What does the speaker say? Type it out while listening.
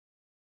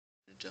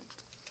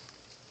jumped.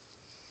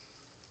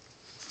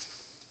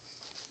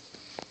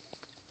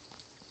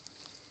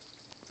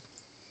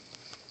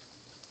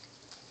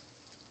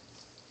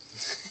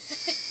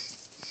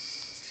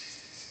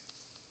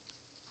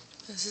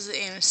 This is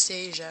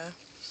Annastasia.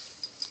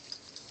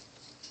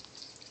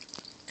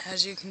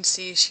 As you can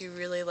see, she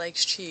really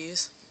likes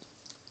cheese.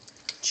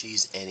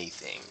 Cheese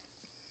anything.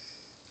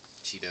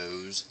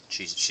 Cheetos.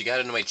 Cheese. She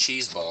got into my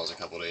cheese balls a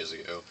couple days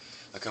ago.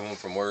 I come home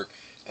from work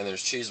and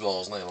there's cheese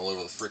balls laying all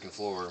over the freaking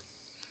floor.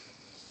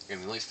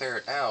 And the only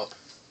ferret out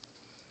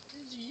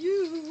is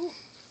you.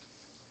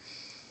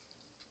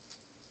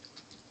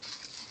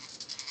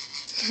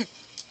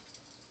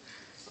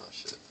 Oh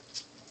shit.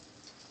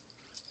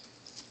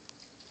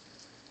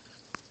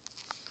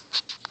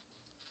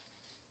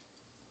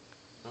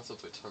 I have to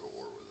play tug of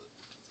war with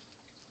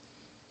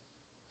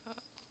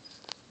it.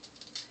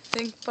 I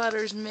think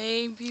Butters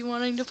may be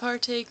wanting to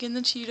partake in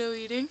the Cheeto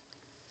eating.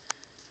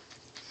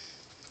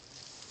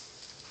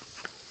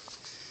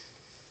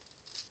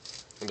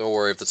 And don't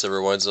worry if this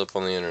ever winds up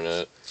on the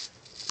internet.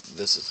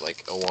 This is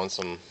like a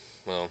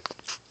well,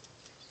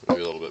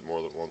 maybe a little bit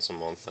more than once a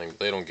month thing, but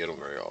they don't get them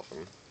very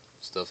often.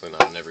 It's definitely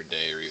not an every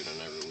day or even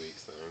an every week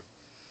thing.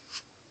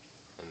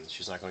 And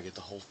she's not going to get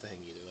the whole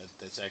thing either.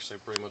 That's actually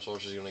pretty much all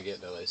she's going to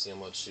get now that I see how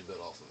much she bit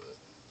off of it.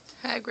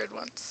 Hagrid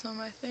wants some,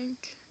 I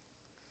think.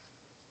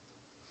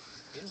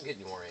 You don't get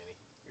any more, Annie.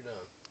 You're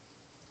done.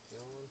 You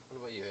want one? What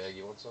about you, Hag?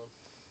 You want some?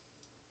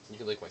 You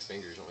can lick my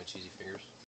fingers. You want my cheesy fingers?